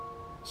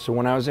So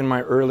when I was in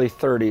my early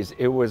 30s,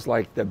 it was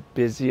like the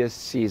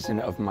busiest season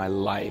of my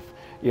life.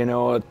 You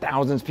know,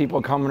 thousands of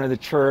people coming to the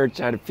church.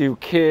 I had a few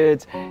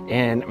kids,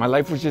 and my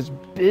life was just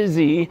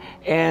busy.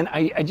 And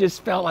I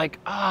just felt like,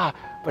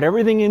 but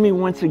everything in me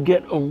wants to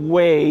get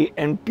away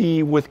and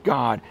be with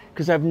God.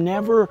 Because I've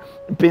never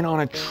been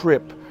on a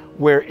trip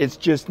where it's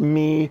just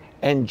me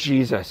and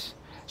Jesus.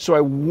 So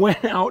I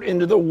went out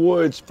into the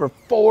woods for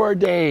 4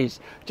 days,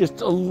 just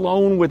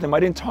alone with him.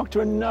 I didn't talk to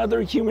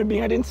another human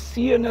being. I didn't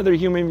see another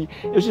human being.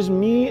 It was just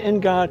me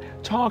and God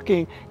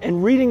talking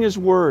and reading his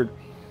word.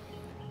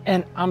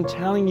 And I'm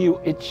telling you,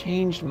 it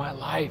changed my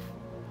life.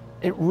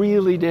 It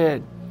really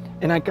did.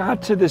 And I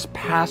got to this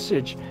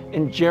passage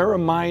in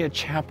Jeremiah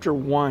chapter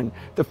 1.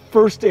 The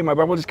first day, my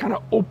Bible just kind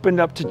of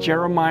opened up to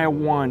Jeremiah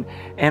 1.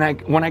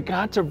 And when I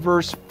got to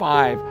verse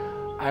 5,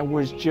 I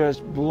was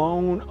just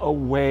blown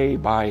away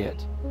by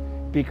it,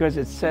 because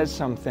it says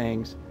some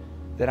things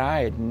that I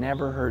had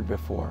never heard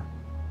before.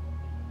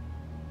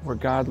 Where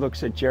God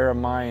looks at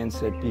Jeremiah and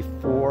said,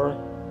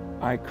 before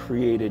I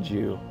created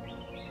you,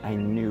 I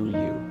knew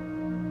you.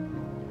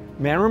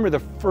 Man, I remember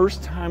the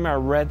first time I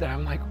read that,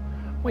 I'm like,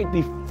 wait,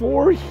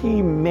 before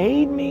he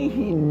made me,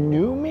 he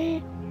knew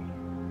me?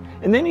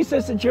 And then he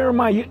says to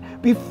Jeremiah,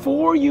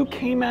 before you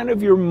came out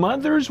of your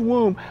mother's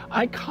womb,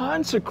 I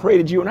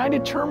consecrated you, and I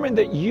determined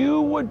that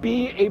you would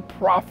be a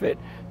prophet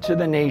to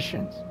the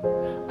nations.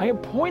 I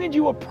appointed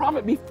you a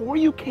prophet before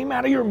you came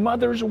out of your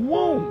mother's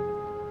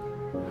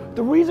womb.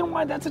 The reason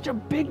why that's such a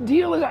big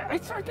deal is I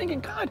started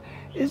thinking, God,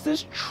 is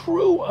this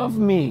true of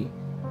me?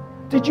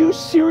 Did you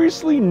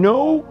seriously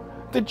know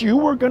that you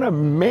were going to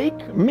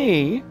make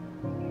me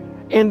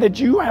and that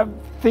you have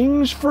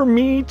things for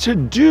me to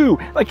do?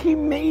 Like, he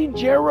made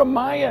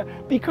Jeremiah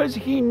because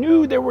he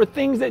knew there were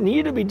things that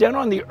needed to be done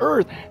on the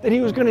earth that he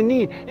was going to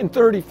need in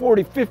 30,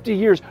 40, 50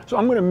 years. So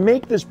I'm going to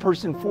make this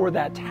person for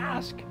that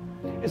task.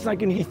 It's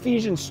like in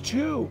Ephesians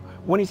 2,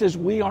 when he says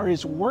we are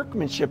his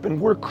workmanship and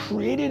we're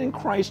created in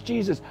Christ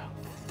Jesus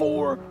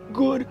for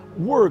good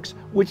works,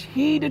 which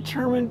he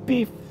determined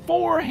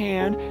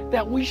beforehand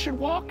that we should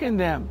walk in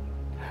them.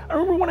 I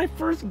remember when I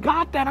first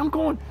got that, I'm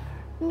going,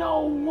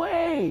 no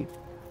way.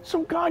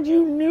 So God,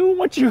 you knew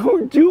what you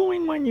were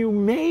doing when you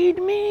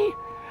made me?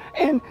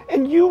 And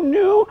you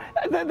knew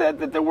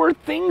that there were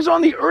things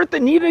on the earth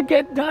that needed to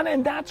get done,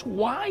 and that's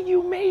why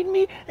you made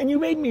me? And you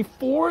made me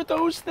for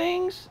those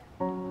things?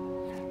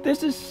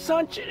 This is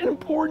such an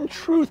important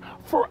truth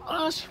for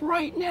us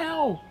right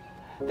now.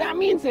 That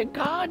means that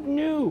God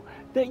knew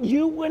that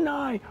you and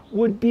I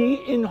would be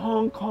in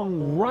Hong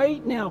Kong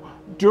right now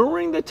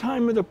during the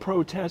time of the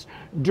protest,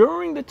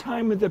 during the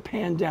time of the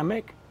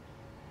pandemic.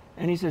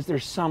 And he says,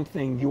 there's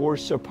something you're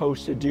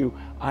supposed to do.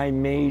 I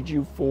made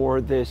you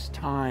for this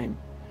time.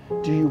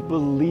 Do you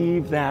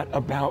believe that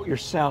about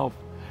yourself?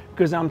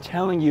 Because I'm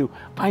telling you,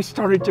 I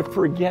started to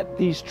forget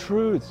these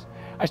truths.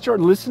 I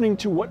started listening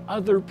to what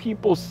other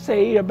people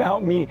say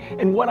about me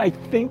and what I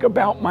think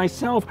about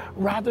myself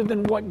rather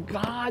than what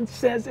God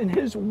says in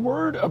his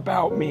word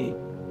about me.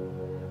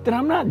 That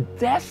I'm not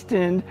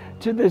destined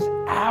to this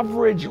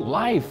average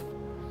life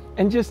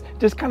and just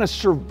kind of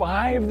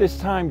survive this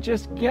time,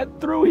 just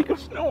get through. He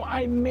goes, no,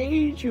 I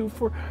made you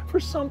for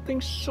something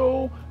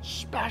so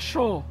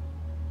special.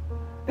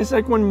 It's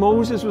like when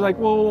Moses was like,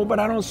 whoa, but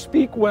I don't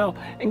speak well.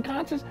 And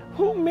God says,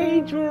 who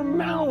made your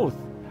mouth?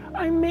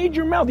 I made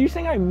your mouth. Are you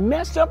saying I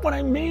messed up when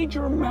I made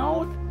your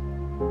mouth?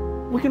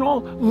 We can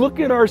all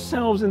look at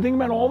ourselves and think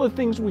about all the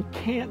things we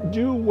can't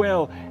do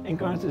well. And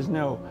God says,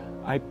 no,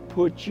 I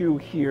put you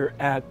here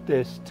at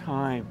this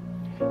time.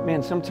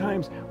 Man,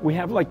 sometimes we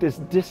have like this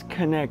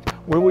disconnect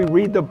where we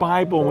read the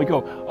Bible and we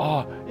go,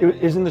 oh,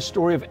 isn't the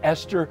story of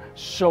Esther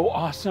so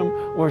awesome?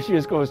 Where she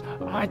just goes,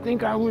 I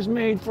think I was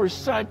made for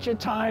such a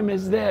time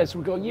as this.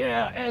 We go,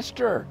 yeah,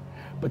 Esther.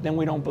 But then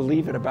we don't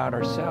believe it about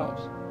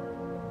ourselves.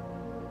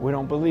 We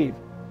don't believe,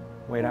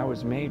 wait, I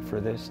was made for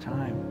this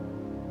time.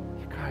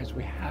 You guys,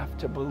 we have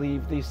to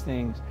believe these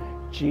things.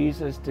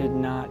 Jesus did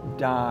not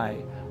die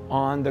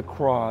on the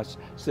cross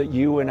so that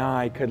you and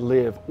I could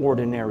live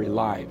ordinary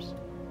lives.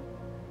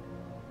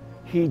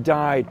 He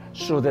died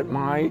so that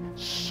my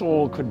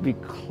soul could be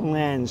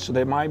cleansed, so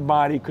that my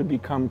body could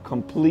become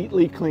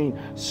completely clean,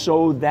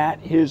 so that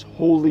his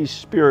Holy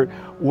Spirit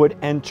would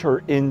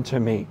enter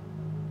into me.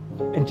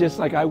 And just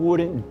like I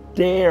wouldn't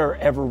dare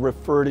ever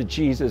refer to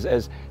Jesus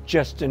as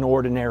just an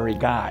ordinary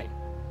guy.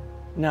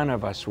 None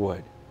of us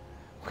would.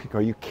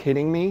 Are you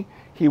kidding me?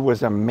 He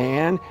was a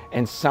man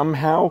and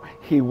somehow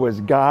he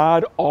was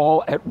God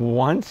all at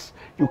once.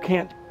 You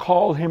can't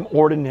call him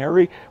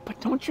ordinary, but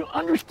don't you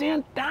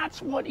understand?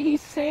 That's what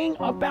he's saying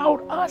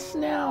about us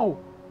now.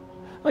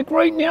 Like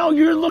right now,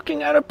 you're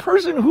looking at a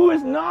person who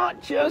is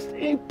not just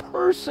a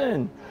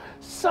person.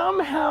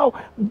 Somehow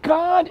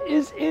God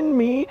is in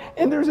me,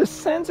 and there's a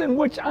sense in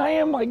which I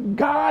am like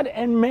God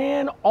and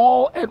man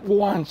all at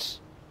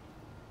once.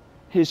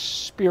 His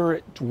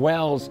Spirit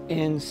dwells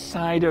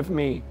inside of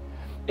me.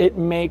 It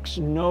makes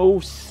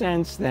no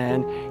sense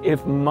then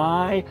if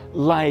my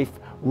life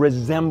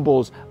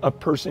resembles a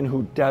person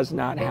who does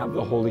not have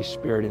the Holy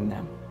Spirit in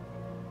them.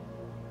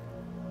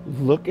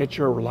 Look at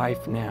your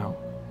life now.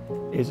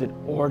 Is it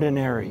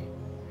ordinary?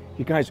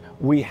 You guys,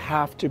 we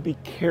have to be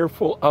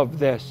careful of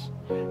this,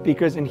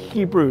 because in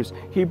Hebrews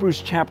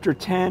chapter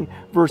 10,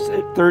 verse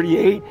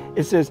 38,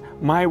 it says,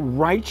 my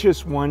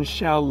righteous one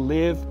shall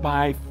live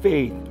by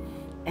faith.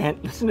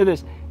 And listen to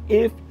this,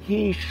 if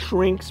he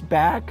shrinks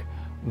back,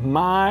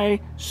 my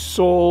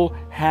soul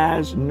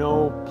has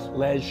no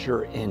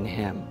pleasure in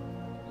him.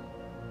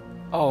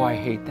 Oh, I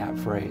hate that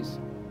phrase.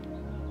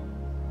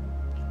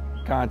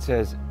 God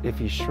says, if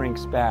he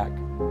shrinks back,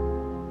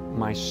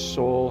 my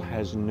soul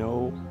has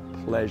no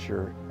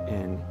pleasure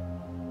in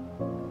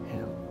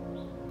him.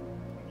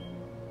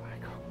 I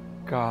go,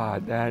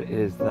 God, that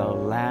is the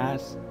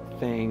last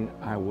thing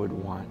I would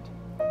want.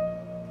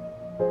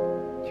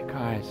 You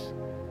guys,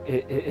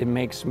 it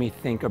makes me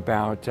think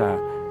about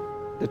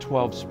the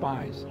 12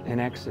 spies in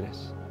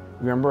Exodus.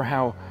 Remember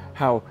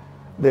how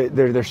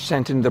they're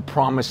sent into the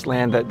promised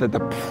land,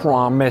 the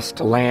promised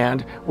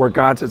land, where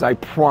God says, I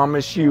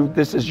promise you,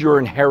 this is your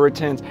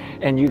inheritance.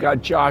 And you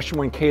got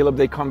Joshua and Caleb,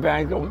 they come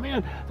back and go,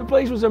 man, the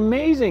place was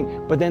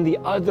amazing. But then the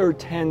other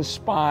 10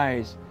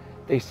 spies,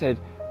 they said,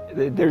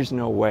 there's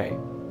no way.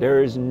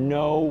 There is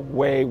no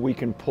way we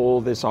can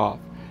pull this off.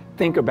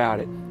 Think about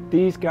it.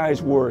 These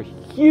guys were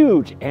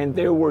huge, and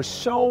there were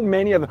so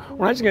many of them.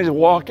 We're not just going to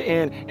walk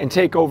in and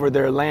take over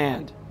their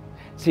land.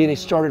 See, they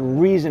started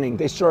reasoning.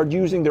 They started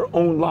using their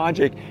own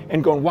logic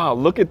and going, wow,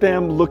 look at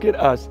them, look at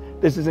us.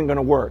 This isn't going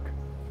to work.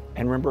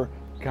 And remember,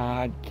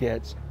 God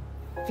gets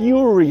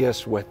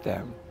furious with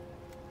them.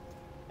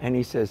 And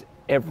he says,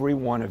 every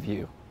one of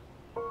you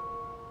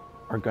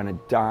are going to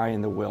die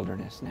in the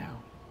wilderness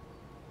now.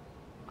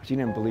 Because you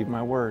didn't believe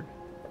my word.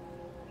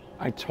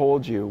 I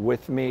told you,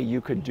 with me, you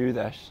could do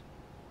this.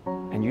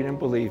 And you didn't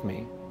believe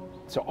me.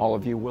 So all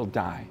of you will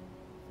die,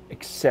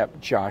 except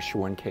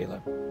Joshua and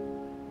Caleb.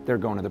 They're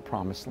going to the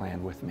promised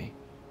land with me.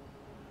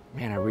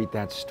 Man, I read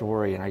that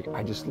story and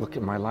I just look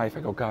at my life. I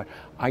go, God,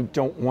 I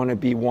don't want to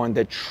be one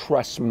that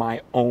trusts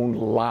my own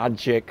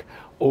logic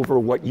over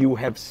what you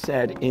have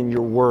said in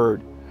your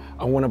word.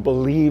 I want to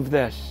believe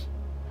this.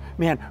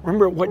 Man,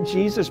 remember what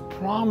Jesus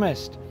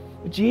promised.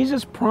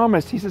 Jesus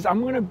promised, he says,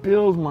 I'm going to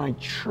build my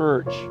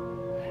church.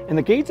 And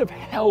the gates of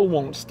hell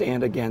won't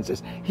stand against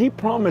us. He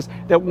promised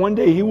that one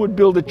day he would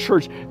build a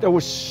church that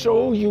was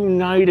so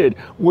united,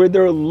 where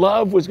their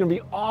love was going to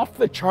be off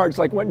the charts,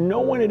 like what no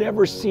one had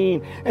ever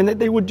seen, and that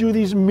they would do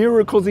these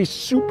miracles, these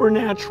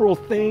supernatural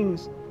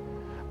things.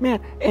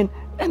 Man, and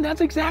that's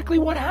exactly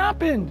what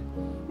happened.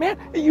 Man,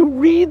 you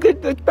read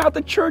about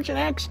the church in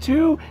Acts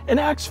 2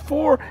 and Acts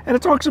 4, and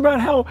it talks about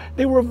how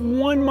they were of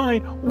one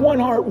mind, one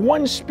heart,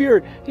 one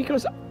spirit. He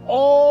goes,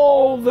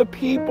 all the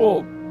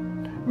people,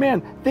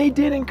 man, they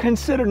didn't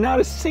consider, not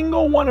a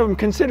single one of them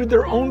considered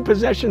their own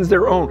possessions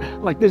their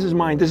own. Like, this is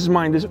mine, this is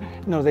mine, this.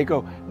 No, they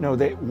go, no,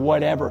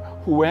 whatever.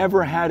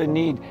 Whoever had a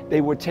need,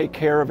 they would take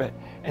care of it.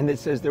 And it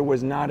says there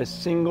was not a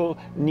single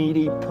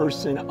needy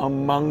person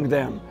among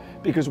them.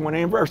 Because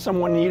whenever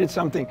someone needed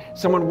something,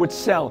 someone would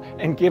sell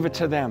and give it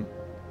to them.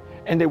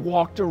 And they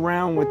walked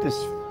around with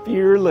this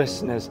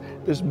fearlessness,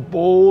 this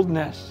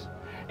boldness.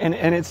 And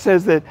it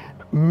says that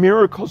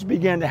miracles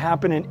began to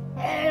happen, and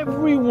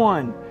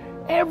everyone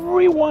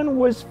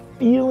was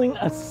feeling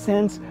a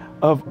sense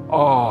of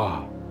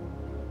awe.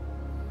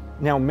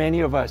 Now, many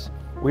of us,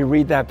 we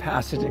read that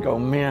passage and go,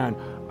 man,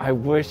 I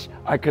wish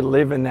I could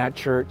live in that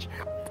church.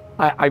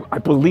 I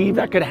believe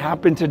that could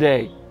happen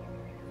today.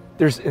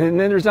 And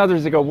then there's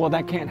others that go, well,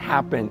 that can't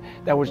happen.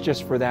 That was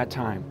just for that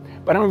time.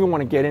 But I don't even want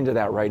to get into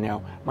that right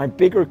now. My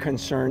bigger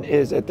concern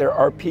is that there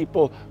are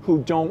people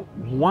who don't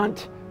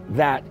want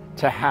that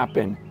to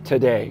happen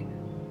today.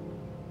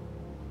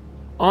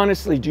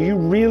 Honestly, do you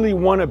really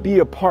want to be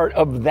a part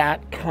of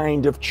that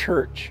kind of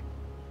church?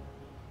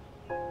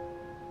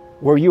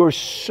 Where you are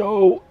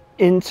so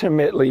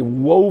intimately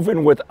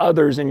woven with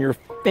others and your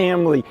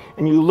family,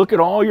 and you look at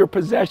all your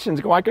possessions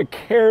and go, I could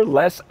care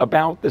less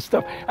about this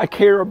stuff. I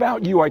care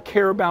about you. I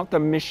care about the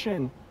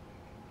mission.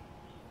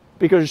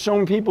 Because there's so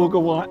many people who go,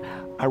 well,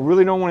 I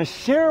really don't want to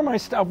share my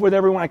stuff with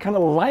everyone. I kind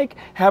of like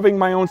having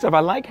my own stuff. I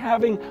like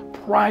having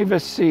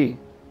privacy.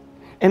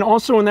 And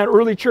also in that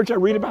early church, I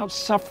read about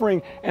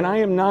suffering, and I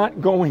am not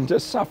going to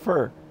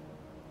suffer.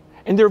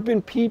 And there have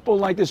been people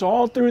like this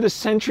all through the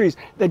centuries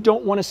that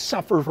don't want to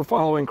suffer for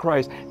following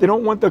Christ. They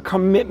don't want the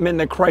commitment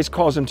that Christ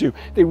calls them to.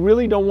 They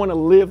really don't want to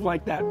live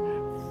like that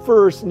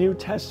first New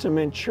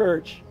Testament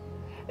church.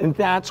 And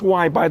that's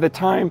why by the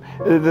time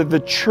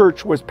the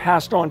church was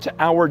passed on to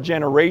our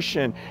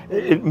generation,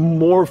 it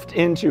morphed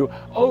into,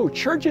 oh,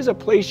 church is a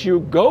place you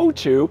go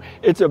to.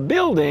 It's a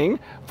building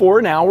for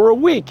an hour a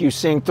week. You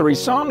sing 3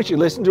 songs, you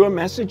listen to a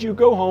message, you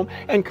go home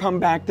and come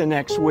back the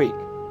next week.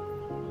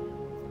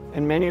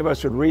 And many of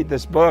us would read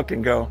this book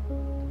and go,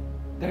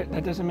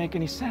 that doesn't make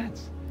any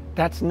sense.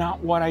 That's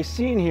not what I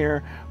seen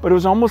here. But it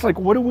was almost like,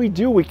 what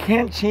do? We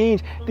can't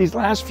change these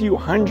last few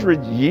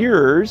hundred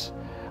years.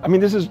 I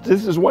mean, this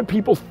is what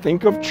people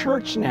think of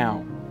church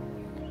now.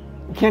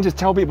 You can't just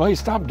tell people, hey,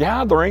 stop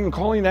gathering and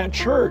calling that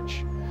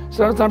church.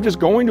 So stop just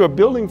going to a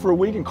building for a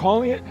week and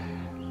calling it.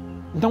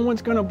 No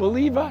one's going to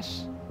believe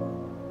us.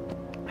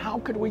 How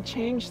could we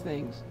change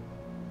things?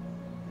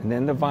 And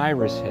then the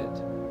virus hit.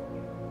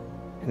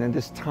 And then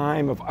this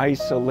time of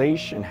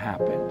isolation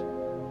happened.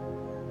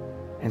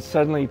 And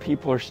suddenly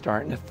people are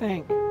starting to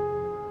think.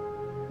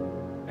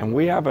 And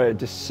we have a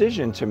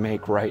decision to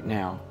make right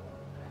now.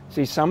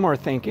 See, some are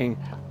thinking,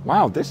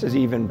 wow, this is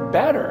even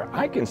better.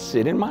 I can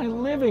sit in my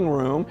living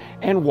room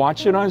and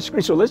watch it on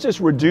screen. So let's just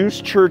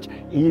reduce church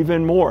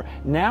even more.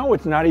 Now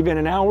it's not even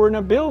an hour in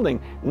a building.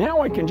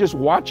 Now I can just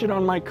watch it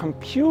on my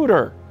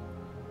computer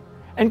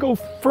and go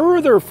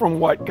further from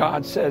what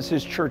God says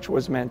His church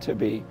was meant to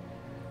be.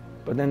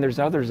 But then there's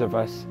others of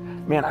us.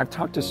 Man, I've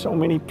talked to so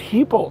many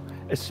people,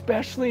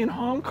 especially in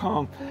Hong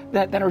Kong,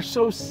 that are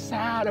so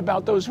sad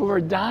about those who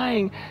are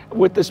dying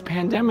with this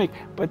pandemic,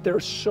 but they're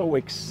so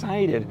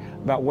excited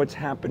about what's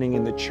happening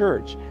in the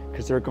church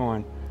because they're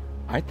going,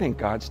 I think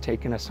God's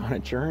taken us on a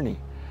journey.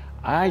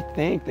 I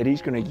think that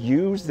He's going to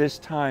use this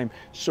time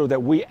so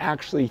that we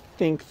actually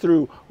think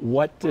through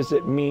what does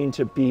it mean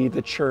to be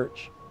the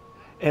church.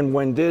 And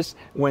when this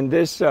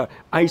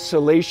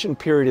isolation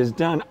period is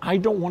done, I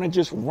don't want to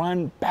just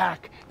run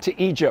back to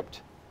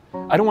Egypt.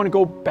 I don't want to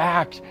go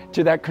back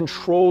to that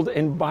controlled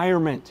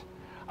environment.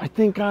 I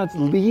think God's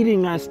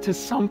leading us to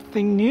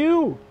something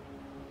new.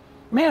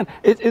 Man,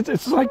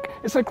 it's like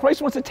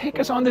Christ wants to take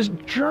us on this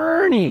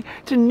journey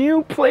to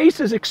new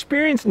places,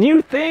 experience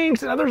new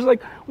things. And others are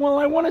like, well,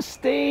 I want to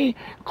stay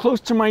close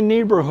to my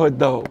neighborhood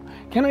though.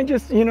 Can I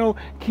just,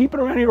 keep it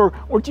around here?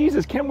 Or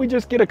Jesus, can't we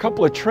just get a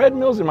couple of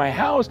treadmills in my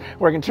house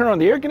where I can turn on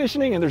the air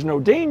conditioning and there's no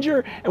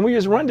danger and we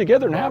just run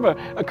together and have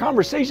a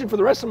conversation for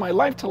the rest of my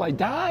life till I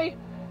die?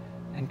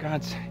 And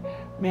God said,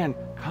 man,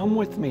 come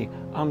with me.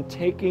 I'm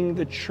taking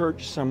the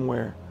church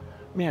somewhere.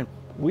 Man,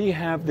 we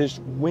have this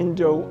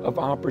window of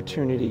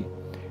opportunity.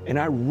 And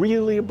I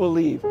really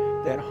believe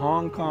that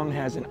Hong Kong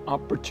has an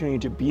opportunity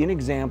to be an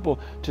example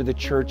to the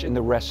church and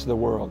the rest of the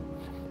world.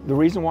 The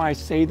reason why I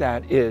say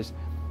that is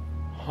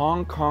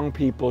Hong Kong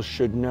people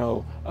should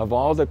know, of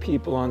all the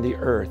people on the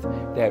earth,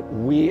 that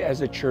we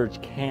as a church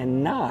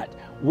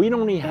we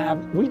don't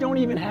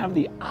even have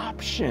the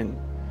option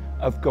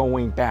of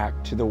going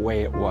back to the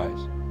way it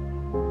was,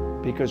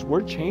 because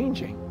we're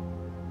changing.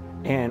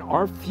 And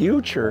our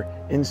future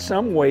in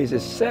some ways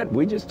is set.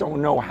 We just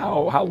don't know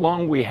how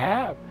long we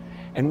have.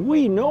 And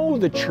we know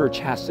the church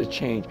has to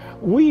change.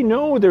 We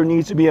know there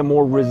needs to be a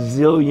more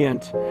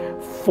resilient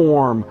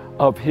form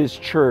of His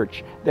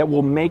church that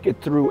will make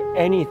it through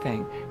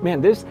anything.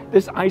 Man, this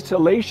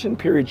isolation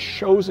period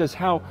shows us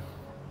how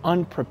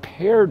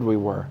unprepared we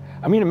were.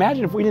 I mean,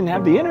 imagine if we didn't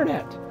have the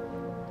internet.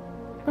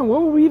 Man,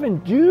 what would we even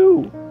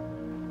do?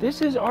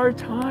 This is our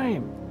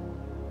time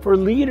for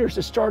leaders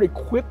to start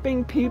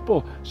equipping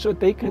people so that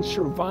they can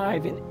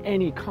survive in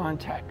any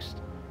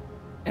context.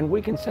 And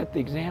we can set the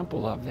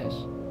example of this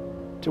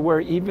to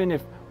where even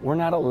if we're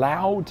not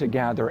allowed to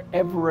gather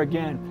ever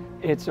again,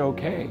 it's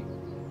okay,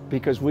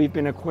 because we've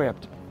been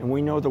equipped and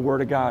we know the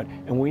Word of God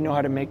and we know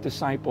how to make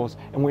disciples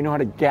and we know how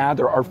to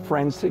gather our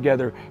friends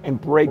together and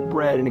break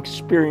bread and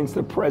experience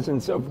the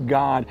presence of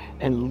God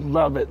and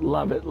love it,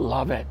 love it,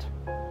 love it.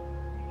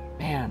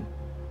 Man,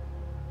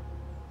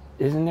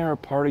 isn't there a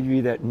part of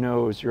you that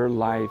knows your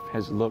life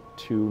has looked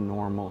too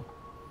normal?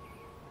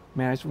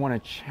 Man, I just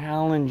want to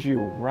challenge you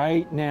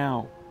right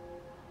now,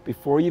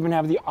 before you even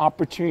have the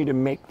opportunity to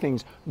make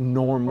things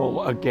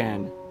normal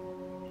again.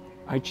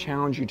 I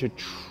challenge you to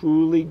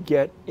truly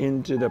get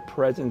into the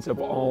presence of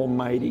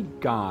Almighty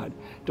God.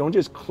 Don't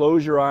just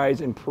close your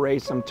eyes and pray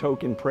some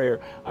token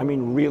prayer. I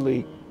mean,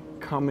 really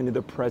come into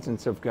the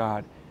presence of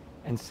God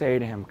and say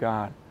to Him,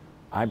 God,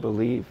 I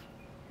believe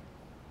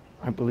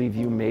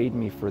you made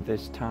me for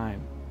this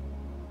time.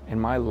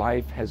 And my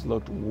life has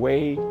looked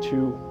way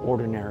too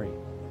ordinary,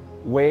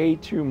 way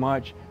too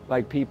much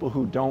like people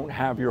who don't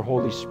have your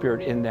Holy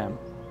Spirit in them.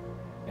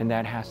 And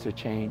that has to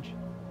change.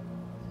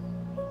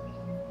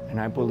 And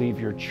I believe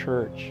your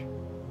church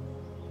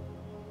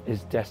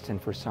is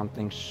destined for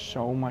something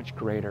so much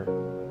greater.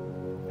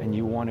 And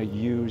you want to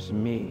use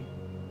me.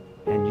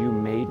 And you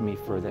made me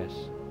for this.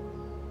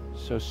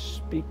 So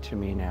speak to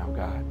me now,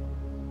 God.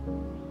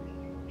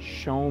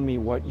 Show me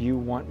what you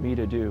want me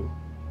to do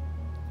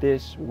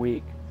this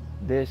week,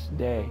 this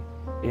day,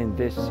 in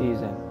this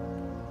season.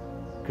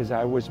 Because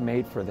I was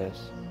made for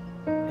this.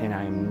 And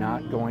I am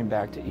not going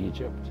back to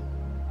Egypt.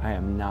 I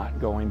am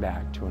not going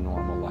back to a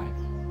normal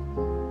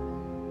life.